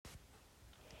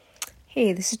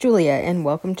Hey, this is Julia, and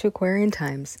welcome to Aquarian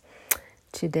Times.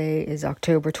 Today is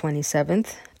October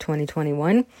 27th,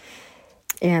 2021,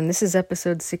 and this is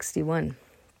episode 61.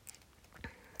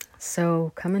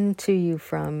 So, coming to you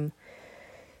from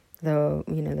the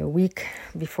week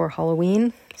before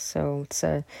Halloween. So, it's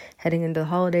heading into the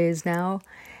holidays now.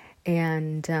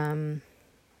 And, today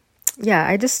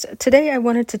I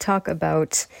wanted to talk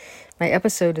about, my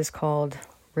episode is called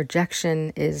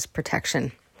Rejection is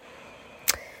Protection.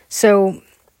 So,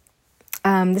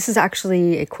 this is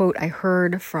actually a quote I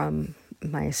heard from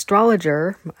my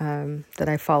astrologer that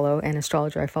I follow, an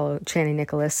astrologer I follow, Chani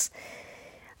Nicholas.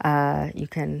 You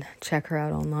can check her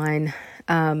out online.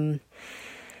 And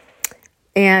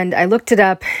I looked it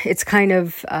up. It's kind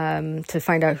of to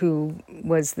find out who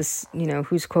was this,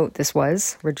 whose quote this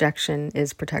was. Rejection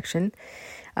is protection.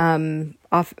 More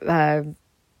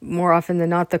often than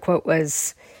not, the quote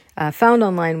was found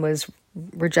online was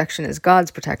rejection is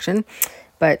God's protection.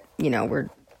 But,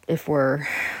 if we're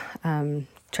trying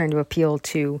to appeal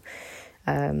to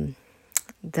the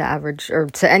average or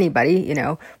to anybody,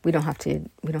 we don't have to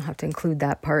include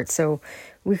that part. So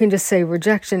we can just say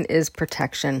rejection is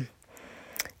protection.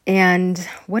 And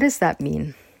what does that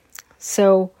mean?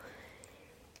 So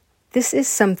this is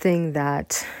something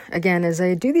that, again, as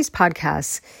I do these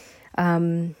podcasts,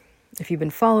 if you've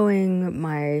been following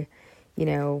my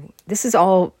these are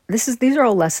all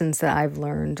lessons that I've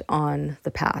learned on the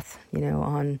path,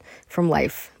 from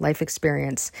life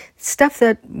experience, stuff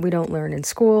that we don't learn in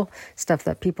school, stuff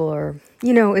that people are,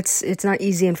 it's not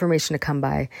easy information to come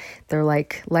by. They're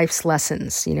like life's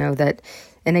lessons, and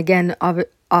again,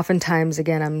 oftentimes,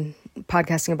 I'm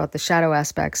podcasting about the shadow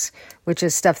aspects, which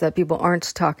is stuff that people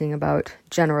aren't talking about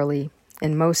generally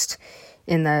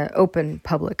in the open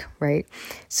public, right?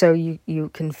 So you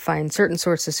can find certain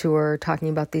sources who are talking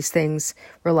about these things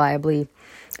reliably,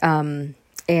 and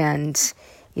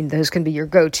those can be your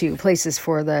go-to places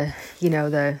for the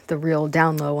real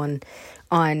down low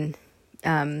on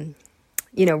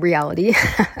reality,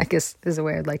 I guess is the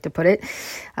way I'd like to put it.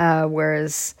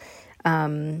 Whereas,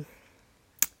 there's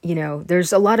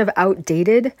a lot of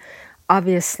outdated,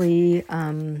 obviously,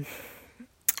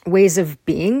 ways of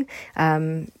being.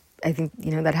 I think,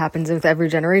 that happens with every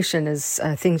generation as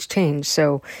things change.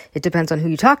 So it depends on who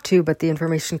you talk to, but the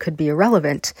information could be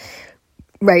irrelevant,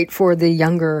 right, for the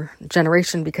younger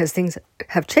generation because things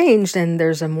have changed and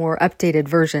there's a more updated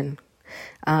version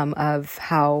of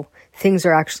how things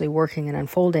are actually working and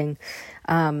unfolding.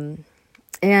 And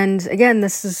again,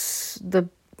 this is the,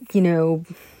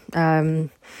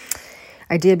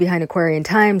 idea behind Aquarian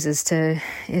Times is to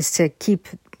keep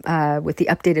with the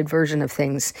updated version of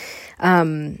things.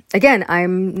 Again,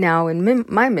 I'm now in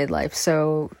my midlife,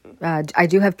 so I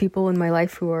do have people in my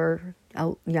life who are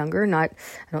younger. I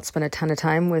don't spend a ton of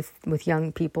time with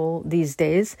young people these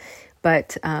days,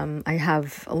 but I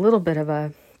have a little bit of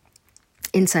a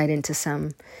insight into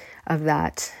some of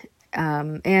that.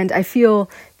 And I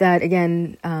feel that,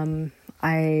 again,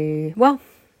 I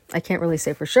can't really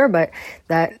say for sure, but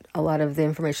that a lot of the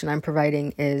information I'm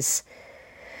providing is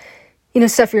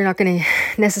stuff you're not going to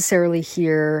necessarily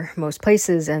hear most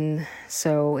places. And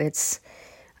so it's,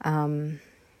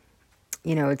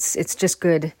 it's just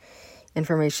good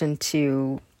information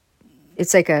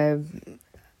it's like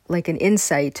an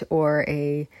insight or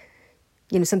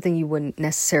something you wouldn't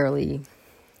necessarily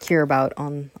hear about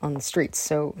on the streets.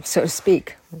 So to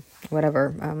speak,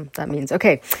 whatever that means.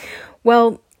 Okay.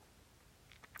 Well,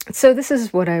 so this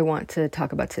is what I want to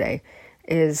talk about today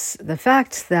is the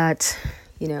fact that,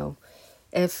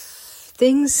 if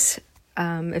things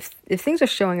are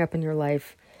showing up in your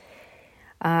life,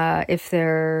 if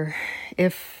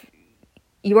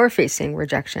you are facing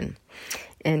rejection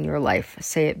in your life,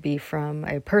 say it be from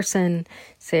a person,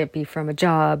 say it be from a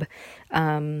job,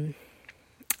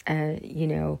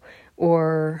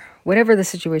 or whatever the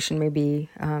situation may be,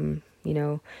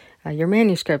 your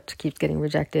manuscript keeps getting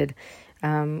rejected,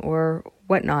 or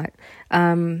whatnot.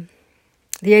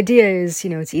 The idea is,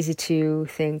 it's easy to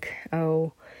think,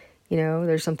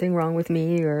 there's something wrong with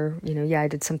me, or, I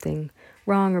did something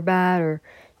wrong or bad, or,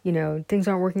 things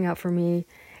aren't working out for me,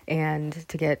 and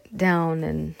to get down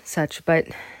and such. But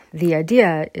the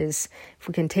idea is if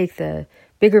we can take the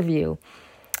bigger view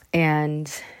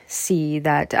and see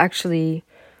that actually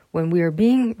when we are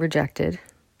being rejected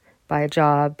by a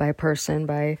job, by a person,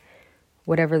 by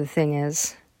whatever the thing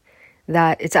is,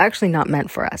 that it's actually not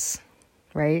meant for us,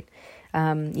 right?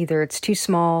 Either it's too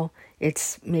small,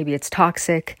 maybe it's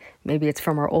toxic, maybe it's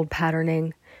from our old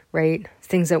patterning, right?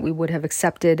 Things that we would have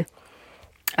accepted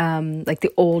like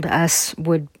the old us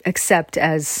would accept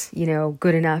as,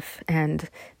 good enough, and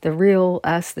the real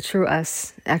us, the true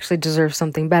us, actually deserves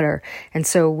something better. And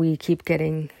so we keep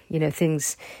getting,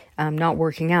 things not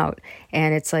working out.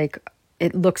 And it's like,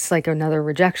 it looks like another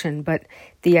rejection, but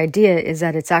the idea is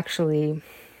that it's actually,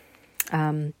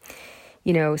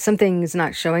 something is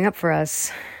not showing up for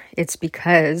us. It's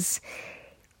because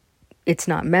it's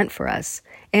not meant for us.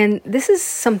 And this is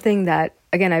something that,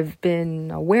 again, I've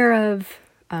been aware of,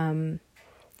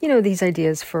 these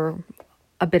ideas for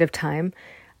a bit of time.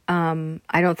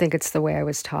 I don't think it's the way I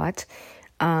was taught.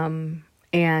 And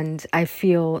I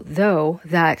feel, though,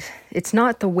 that it's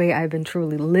not the way I've been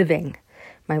truly living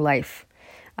my life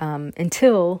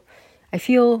until I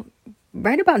feel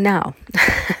right about now.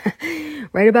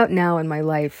 Right about now in my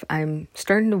life, I'm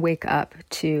starting to wake up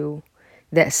to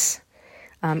this.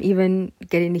 Even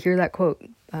getting to hear that quote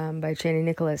by Chani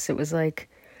Nicholas, it was like,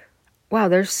 wow,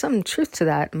 there's some truth to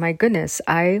that. My goodness,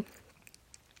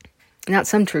 not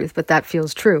some truth, but that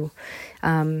feels true.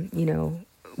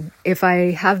 If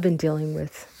I have been dealing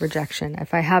with rejection,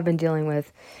 if I have been dealing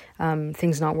with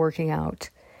things not working out,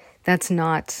 that's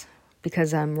not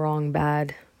because I'm wrong,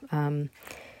 bad,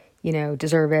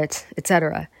 deserve it,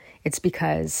 etc. It's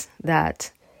because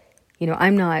that,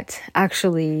 I'm not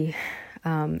actually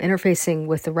interfacing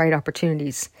with the right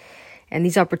opportunities. And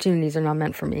these opportunities are not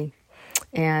meant for me.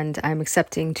 And I'm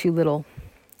accepting too little,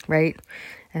 right?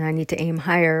 And I need to aim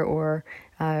higher or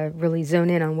really zone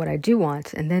in on what I do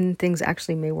want. And then things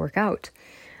actually may work out.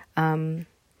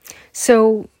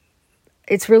 So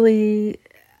it's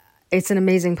an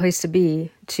amazing place to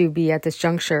be at this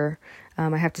juncture,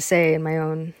 I have to say, in my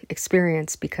own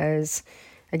experience, because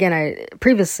again, I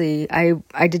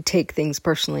did take things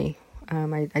personally.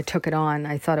 I took it on.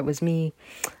 I thought it was me.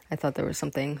 I thought there was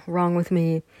something wrong with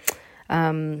me.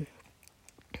 And,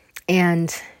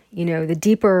 the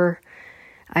deeper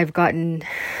I've gotten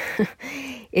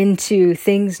into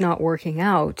things not working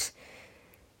out,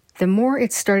 the more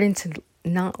it's starting to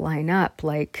not line up.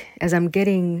 Like, as I'm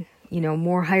getting,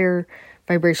 more higher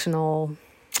vibrational,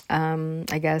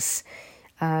 I guess,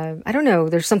 I don't know,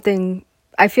 there's something,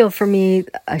 I feel for me,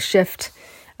 a shift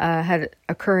had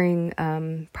occurring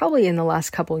probably in the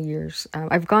last couple of years.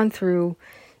 I've gone through,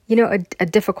 a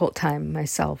difficult time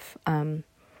myself. I'm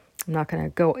not going to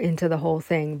go into the whole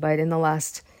thing, but in the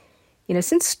last,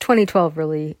 since 2012,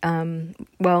 really,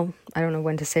 well, I don't know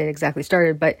when to say it exactly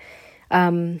started, but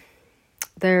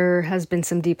there has been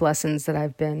some deep lessons that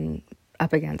I've been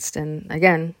up against. And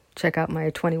again, check out my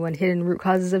 21 hidden root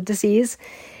causes of disease.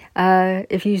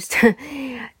 This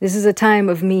is a time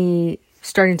of me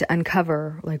starting to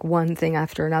uncover like one thing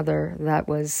after another that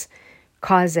was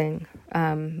causing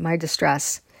my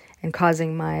distress and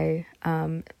causing my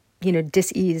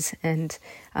dis-ease and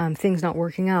things not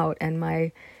working out, and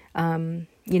my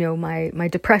my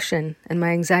depression and my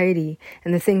anxiety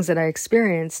and the things that I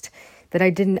experienced that I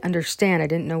didn't understand. I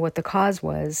didn't know what the cause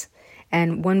was.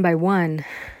 And one by one,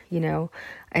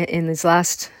 in these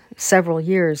last several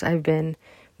years, I've been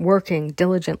working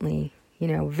diligently,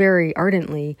 very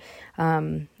ardently,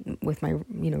 with my,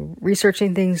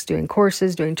 researching things, doing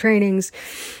courses, doing trainings,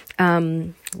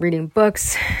 reading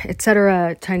books,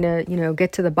 etc., trying to,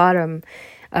 get to the bottom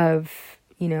of,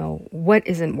 what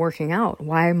isn't working out?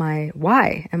 Why am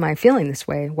I feeling this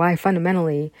way? Why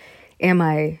fundamentally am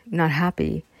I not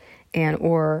happy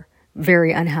or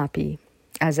very unhappy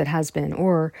as it has been,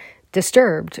 or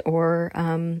disturbed, or,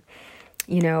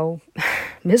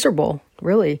 miserable,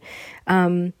 really?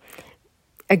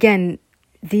 Again,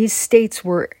 these states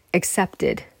were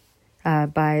accepted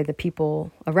by the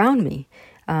people around me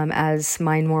as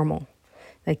my normal.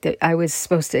 Like that, I was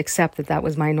supposed to accept that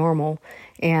was my normal,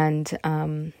 and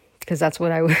because that's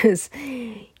what I was,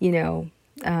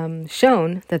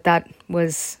 shown that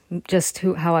was just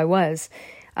how I was.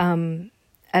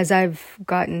 As I've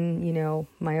gotten,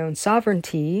 my own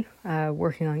sovereignty,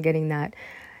 working on getting that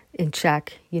in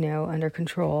check, under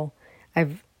control,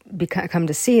 I've come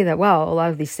to see that, wow, a lot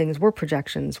of these things were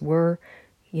projections, were,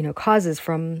 causes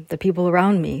from the people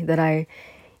around me, that I,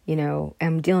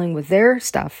 am dealing with their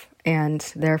stuff, and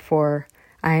therefore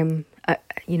I'm,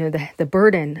 the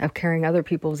burden of carrying other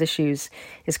people's issues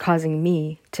is causing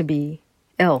me to be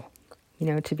ill,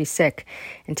 to be sick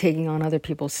and taking on other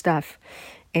people's stuff.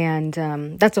 And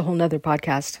that's a whole nother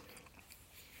podcast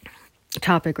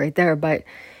topic right there. But,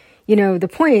 the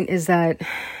point is that,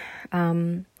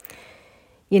 I've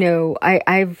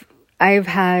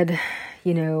had,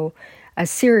 a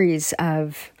series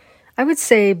of, I would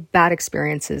say, bad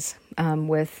experiences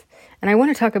with And I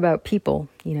want to talk about people,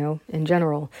 in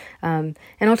general. And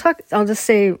I'll just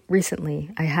say recently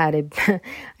I had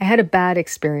a bad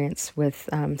experience with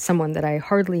someone that I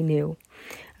hardly knew,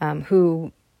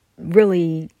 who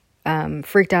really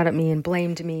freaked out at me and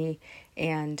blamed me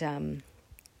and,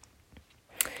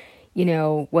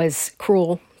 was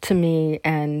cruel to me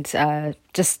and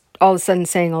just all of a sudden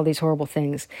saying all these horrible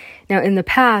things. Now, in the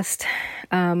past,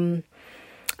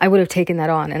 I would have taken that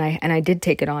on, and I did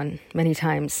take it on many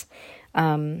times,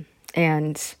 and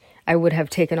I would have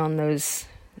taken on those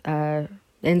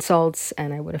insults,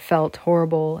 and I would have felt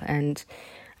horrible, and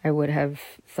I would have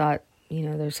thought,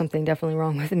 there's something definitely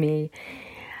wrong with me.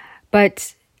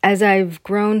 But as I've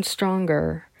grown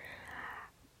stronger,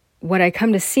 what I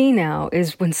come to see now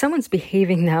is when someone's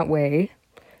behaving that way,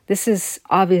 this is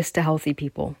obvious to healthy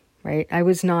people, right? I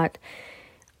was not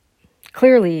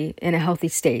clearly in a healthy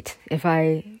state if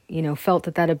I, felt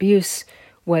that abuse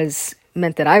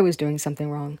meant that I was doing something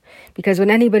wrong. Because when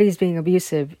anybody's being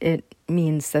abusive, it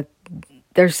means that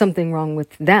there's something wrong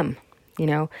with them.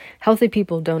 Healthy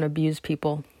people don't abuse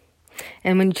people.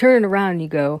 And when you turn it around, you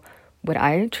go, would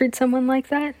I treat someone like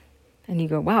that? And you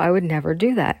go, wow, I would never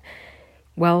do that.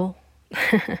 Well,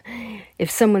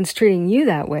 if someone's treating you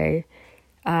that way,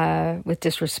 with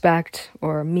disrespect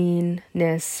or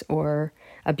meanness or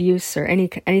abuse or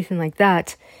anything like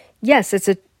that, yes,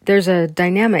 there's a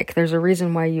dynamic. There's a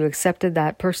reason why you accepted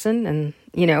that person and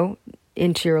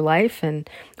into your life,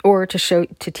 or to show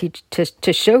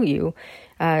you,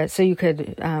 so you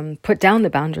could put down the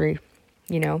boundary,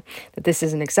 that this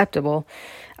isn't acceptable.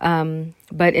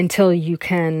 But until you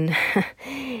can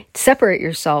separate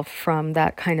yourself from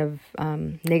that kind of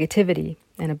negativity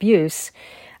and abuse,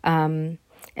 and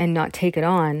not take it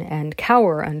on and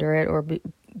cower under it or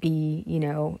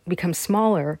become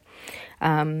smaller,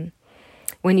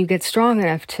 when you get strong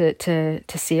enough to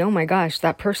see, oh my gosh,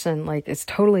 that person is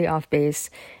totally off base,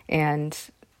 and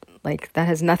that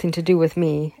has nothing to do with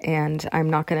me, and I'm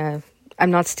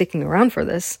not sticking around for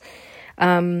this.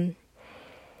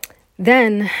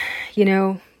 Then,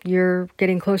 you're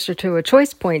getting closer to a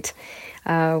choice point,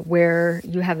 where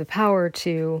you have the power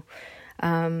to,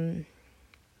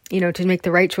 to make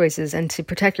the right choices and to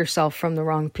protect yourself from the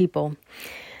wrong people.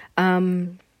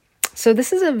 So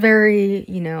this is a very,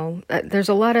 there's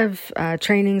a lot of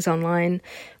trainings online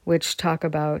which talk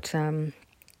about,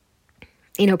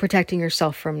 protecting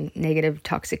yourself from negative,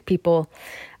 toxic people.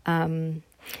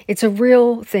 It's a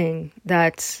real thing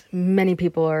that many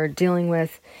people are dealing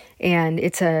with, and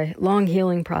it's a long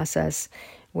healing process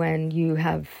when you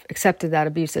have accepted that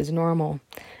abuse as normal.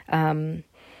 And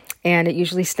it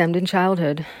usually stemmed in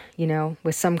childhood,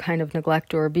 with some kind of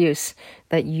neglect or abuse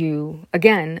that you,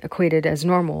 again, equated as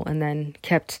normal and then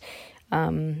kept,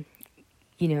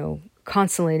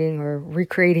 constellating or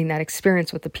recreating that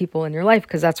experience with the people in your life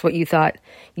because that's what you thought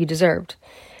you deserved.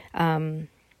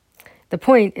 The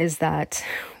point is that,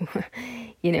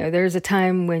 there's a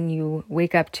time when you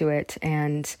wake up to it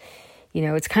and,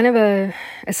 it's kind of a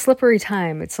slippery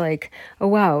time. It's like, oh,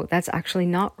 wow, that's actually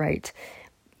not right.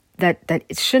 That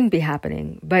it shouldn't be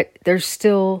happening. But there's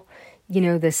still,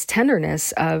 this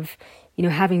tenderness of,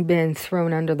 having been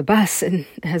thrown under the bus and,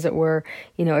 as it were,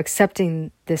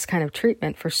 accepting this kind of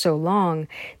treatment for so long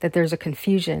that there's a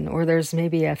confusion or there's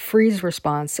maybe a freeze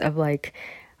response of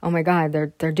oh my God,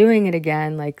 they're doing it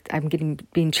again. I'm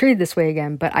being treated this way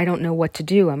again, but I don't know what to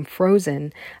do. I'm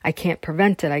frozen. I can't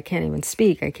prevent it. I can't even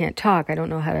speak. I can't talk. I don't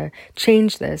know how to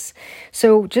change this.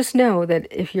 So just know that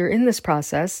if you're in this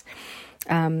process,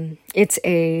 it's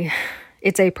a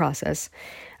process.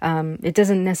 It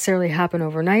doesn't necessarily happen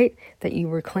overnight that you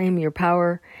reclaim your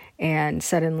power and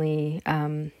suddenly,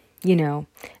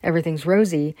 everything's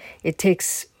rosy. It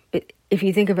takes, if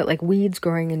you think of it like weeds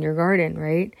growing in your garden,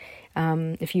 right?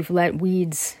 If you've let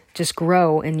weeds just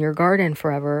grow in your garden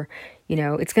forever,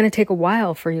 it's going to take a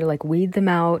while for you to weed them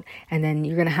out. And then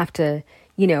you're going to have to,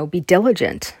 be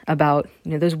diligent about,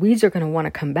 those weeds are going to want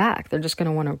to come back. They're just going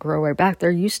to want to grow right back. They're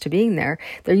used to being there.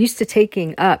 They're used to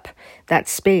taking up that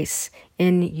space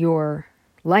in your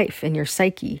life, in your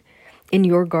psyche, in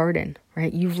your garden,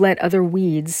 right? You've let other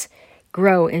weeds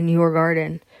grow in your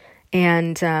garden.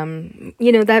 And,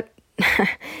 that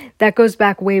that goes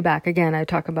back way back. Again, I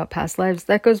talk about past lives.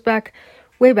 That goes back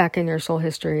way back in your soul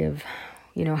history of,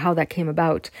 how that came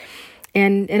about.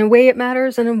 And in a way it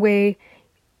matters, and in a way,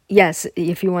 yes,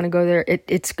 if you want to go there,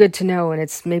 it's good to know, and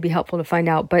it's maybe helpful to find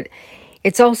out. But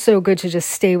it's also good to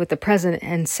just stay with the present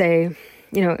and say,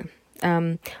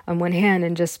 on one hand,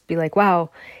 and just be wow,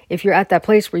 if you're at that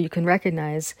place where you can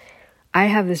recognize, I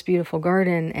have this beautiful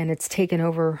garden and it's taken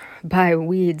over by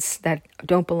weeds that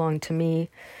don't belong to me.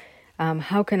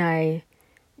 How can I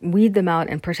weed them out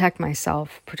and protect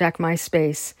myself, protect my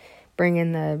space, bring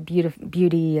in the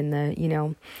beauty and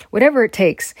the, whatever it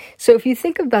takes. So if you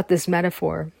think about this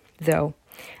metaphor, though,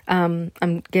 I'm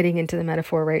getting into the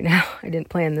metaphor right now. I didn't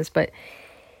plan this, but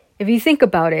if you think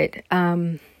about it,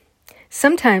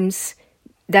 sometimes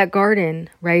that garden,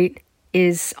 right,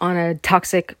 is on a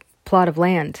toxic plot of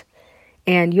land.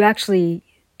 And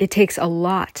it takes a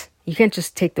lot. You can't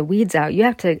just take the weeds out. You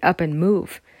have to up and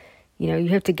move. You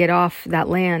have to get off that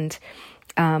land.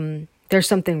 There's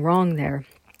something wrong there.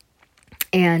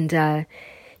 And,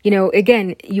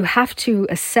 again, you have to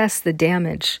assess the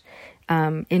damage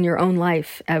in your own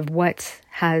life of what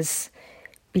has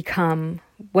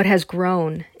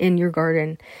grown in your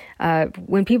garden.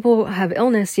 When people have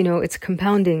illness, it's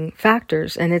compounding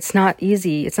factors, and it's not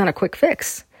easy. It's not a quick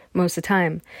fix most of the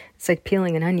time. It's like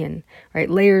peeling an onion, right?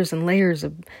 Layers and layers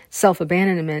of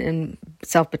self-abandonment and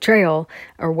self-betrayal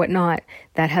or whatnot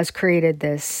that has created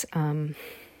this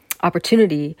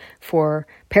opportunity for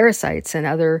parasites and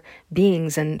other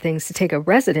beings and things to take a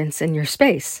residence in your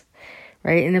space,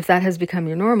 right? And if that has become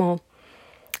your normal,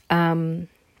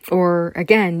 or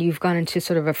again, you've gone into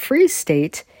sort of a freeze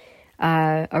state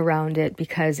around it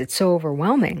because it's so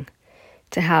overwhelming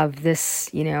to have this,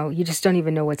 you just don't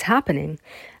even know what's happening.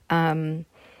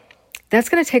 That's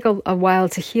going to take a while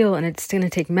to heal, and it's going to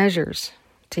take measures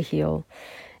to heal.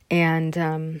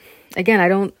 And again, I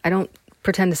don't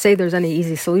pretend to say there's any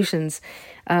easy solutions.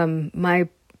 My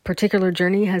particular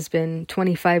journey has been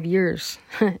 25 years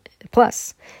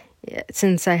plus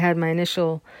since I had my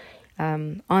initial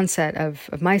onset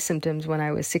of my symptoms when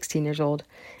I was 16 years old.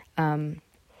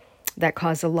 That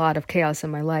caused a lot of chaos in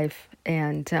my life.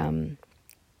 And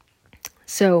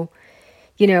so,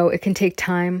 it can take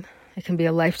time. It can be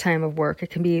a lifetime of work. It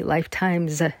can be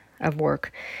lifetimes of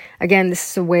work. Again,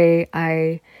 this is a way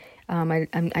I'm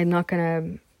not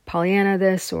going to Pollyanna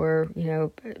this or,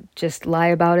 just lie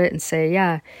about it and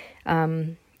say,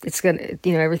 it's going to,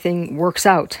 everything works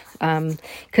out.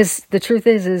 Because the truth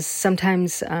is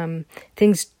sometimes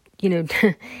things,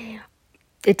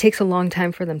 it takes a long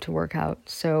time for them to work out.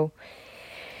 So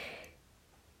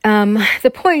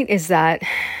the point is that,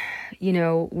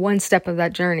 one step of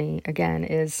that journey, again,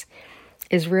 is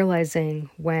realizing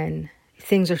when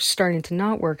things are starting to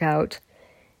not work out,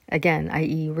 again,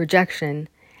 i.e. rejection,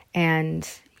 and,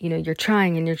 you're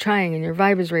trying and your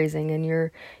vibe is raising and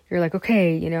you're like,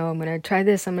 okay, I'm going to try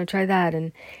this, I'm going to try that.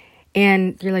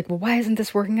 And you're like, well, why isn't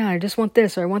this working out? I just want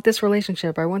this, or I want this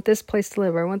relationship, or I want this place to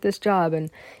live, or I want this job, and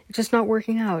it's just not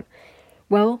working out.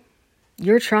 Well,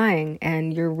 you're trying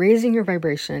and you're raising your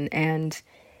vibration, and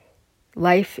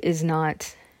life is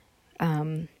not,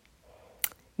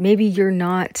 maybe you're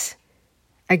not,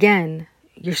 again,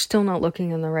 you're still not looking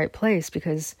in the right place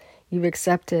because you've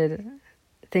accepted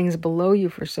things below you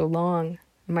for so long.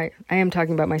 I am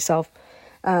talking about myself.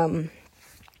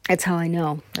 That's how I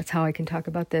know. That's how I can talk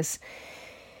about this.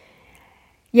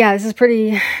 Yeah, this is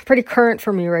pretty current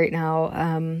for me right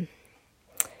now.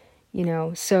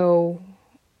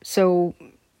 So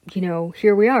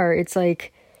here we are. It's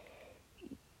like,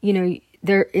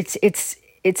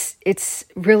 it's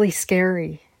really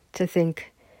scary to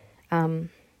think,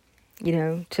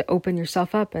 to open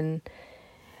yourself up and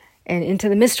into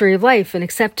the mystery of life and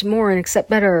accept more and accept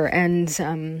better.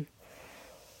 And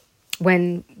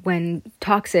when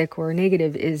toxic or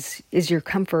negative is your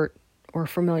comfort or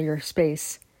familiar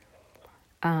space.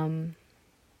 And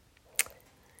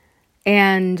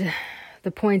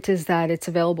the point is that it's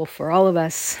available for all of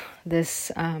us,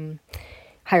 this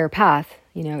higher path.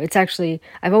 It's actually,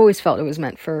 I've always felt it was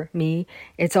meant for me.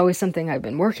 It's always something I've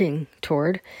been working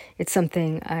toward. It's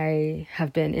something I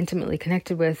have been intimately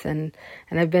connected with, and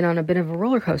I've been on a bit of a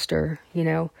roller coaster,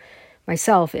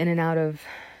 myself, in and out of,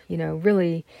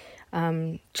 really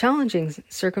challenging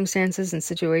circumstances and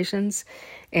situations,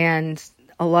 and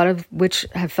a lot of which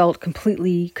have felt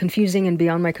completely confusing and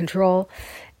beyond my control,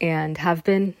 and have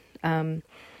been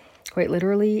quite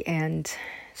literally. And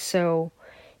so,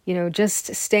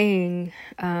 just staying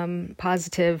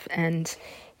positive and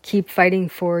keep fighting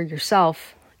for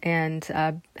yourself and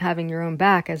having your own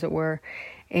back, as it were,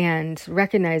 and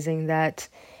recognizing that,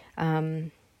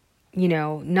 not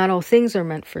all things are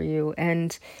meant for you.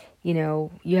 And, you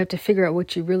have to figure out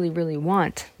what you really, really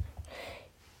want,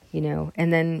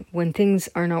 and then when things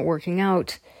are not working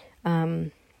out,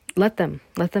 let them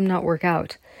not work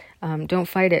out. Don't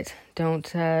fight it. Don't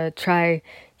try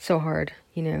so hard,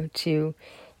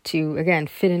 to again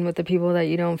fit in with the people that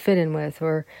you don't fit in with,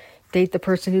 or date the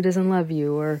person who doesn't love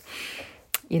you, or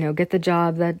get the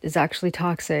job that is actually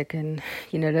toxic and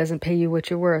doesn't pay you what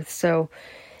you're worth. So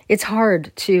it's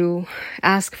hard to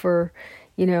ask for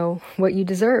what you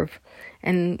deserve,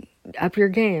 and up your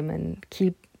game and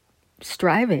keep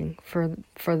striving for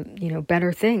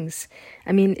better things.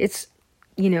 I mean, it's,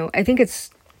 I think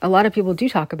it's, a lot of people do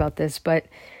talk about this, but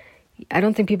I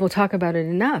don't think people talk about it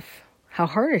enough, how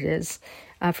hard it is,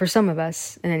 for some of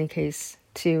us, in any case,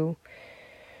 to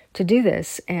do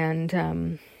this.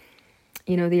 And,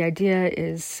 the idea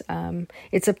is,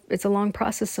 it's a long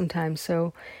process sometimes.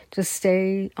 So just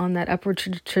stay on that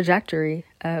upward trajectory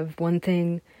of one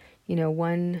thing,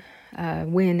 one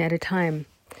win at a time,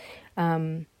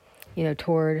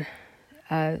 toward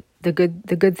the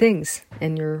good things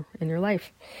in your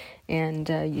life, and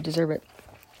you deserve it.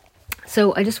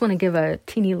 So I just want to give a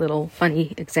teeny little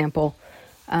funny example,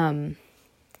 of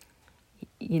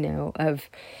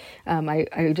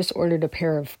I just ordered a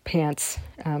pair of pants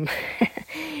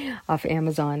off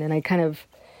Amazon, and I kind of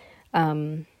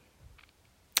I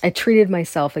treated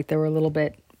myself like they were the little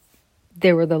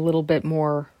bit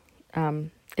more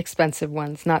expensive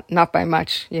ones, not by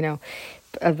much,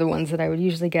 of the ones that I would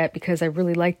usually get, because I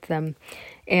really liked them.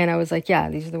 And I was like, yeah,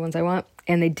 these are the ones I want.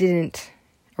 And they didn't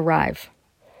arrive.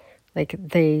 Like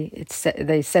they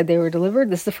said they were delivered.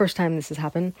 This is the first time this has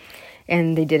happened,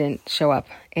 and they didn't show up.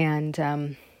 And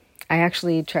I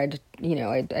actually tried to,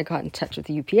 I got in touch with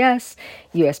the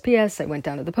USPS. I went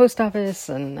down to the post office,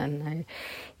 and I,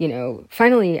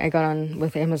 finally I got on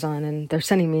with Amazon, and they're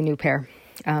sending me a new pair.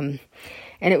 And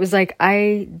it was like,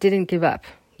 I didn't give up,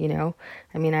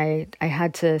 I mean, I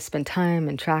had to spend time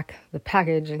and track the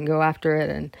package and go after it.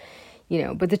 And,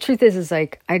 but the truth is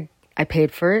like, I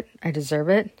paid for it. I deserve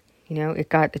it.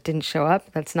 It didn't show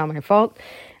up. That's not my fault.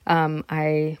 I'm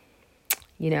going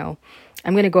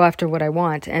to go after what I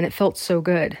want. And it felt so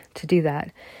good to do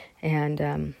that.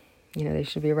 And, they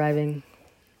should be arriving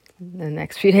in the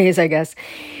next few days, I guess.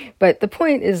 But the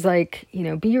point is like,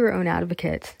 be your own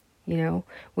advocate.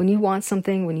 When you want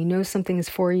something, when you know something is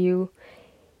for you,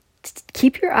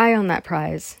 keep your eye on that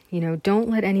prize. Don't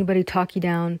let anybody talk you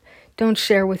down. Don't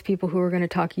share with people who are going to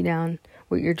talk you down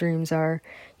what your dreams are.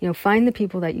 Find the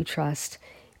people that you trust.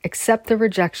 Accept the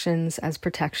rejections as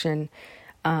protection.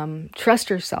 Trust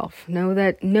yourself. Know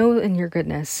in your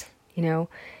goodness.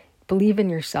 Believe in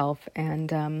yourself.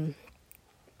 And,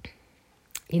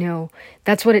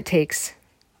 that's what it takes.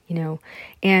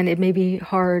 And it may be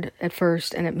hard at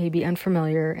first, and it may be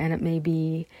unfamiliar, and it may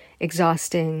be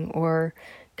exhausting or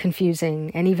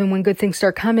confusing. And even when good things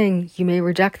start coming, you may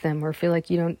reject them or feel like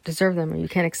you don't deserve them, or you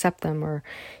can't accept them, or,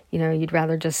 you'd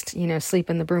rather just, sleep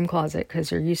in the broom closet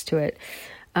because you're used to it.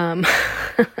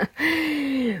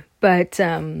 But,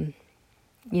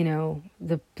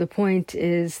 the point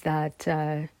is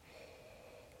that,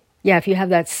 if you have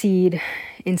that seed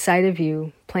inside of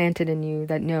you, planted in you,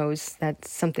 that knows that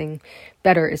something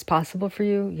better is possible for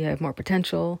you, you have more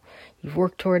potential, you've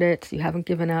worked toward it, you haven't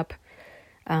given up,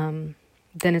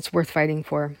 then it's worth fighting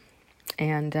for.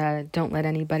 And don't let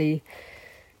anybody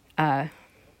get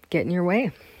in your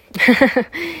way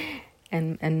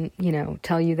and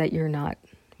tell you that you're not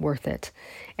worth it.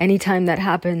 Anytime that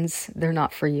happens, they're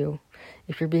not for you.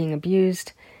 If you're being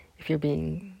abused, if you're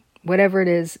being whatever it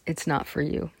is, it's not for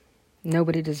you.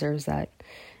 Nobody deserves that.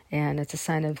 And it's a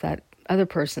sign of that other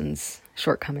person's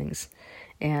shortcomings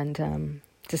and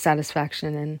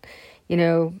dissatisfaction. And,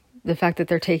 the fact that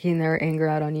they're taking their anger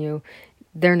out on you,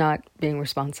 they're not being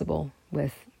responsible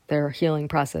with their healing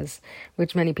process,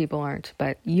 which many people aren't,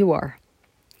 but you are,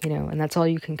 and that's all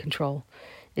you can control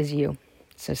is you.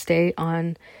 So stay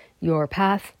on your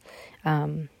path,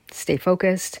 stay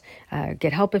focused,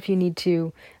 get help if you need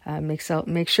to, make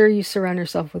sure you surround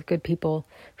yourself with good people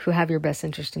who have your best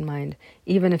interest in mind,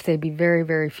 even if they be very,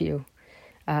 very few,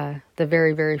 the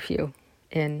very, very few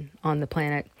on the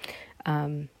planet.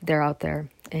 They're out there,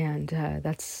 and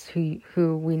that's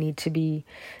who we need to be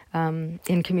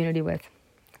in community with,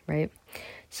 right?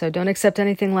 So don't accept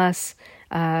anything less.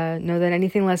 Know that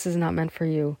anything less is not meant for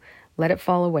you. Let it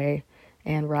fall away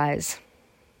and rise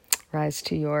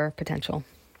to your potential.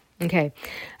 Okay,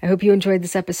 I hope you enjoyed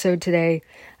this episode today.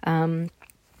 It's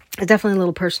definitely a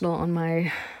little personal on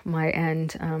my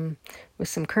end, with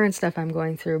some current stuff I'm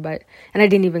going through, and I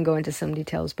didn't even go into some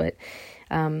details, but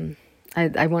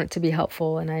I want it to be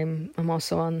helpful, and I'm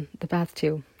also on the path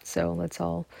too. So let's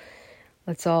all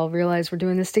realize we're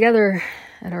doing this together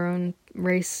at our own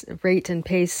rate and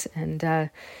pace, and the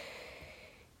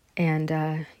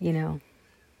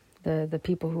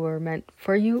people who are meant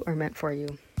for you are meant for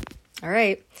you. All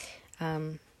right.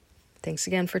 Thanks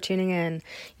again for tuning in.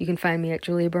 You can find me at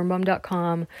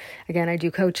juliabirnbaum.com. Again, I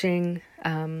do coaching,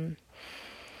 to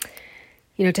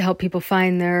help people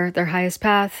find their highest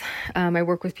path. I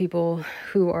work with people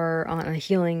who are on a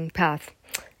healing path,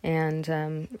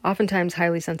 And oftentimes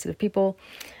highly sensitive people,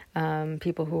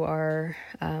 people who are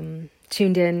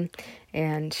tuned in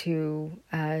and who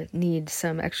need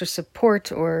some extra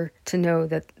support, or to know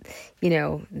that,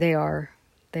 they are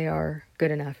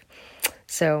good enough.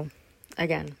 So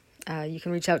again, you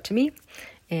can reach out to me,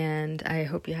 and I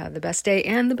hope you have the best day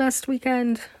and the best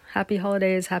weekend. Happy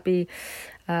holidays, happy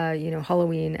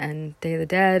Halloween and Day of the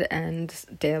Dead and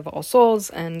Day of All Souls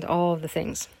and all of the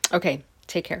things. Okay,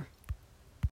 take care.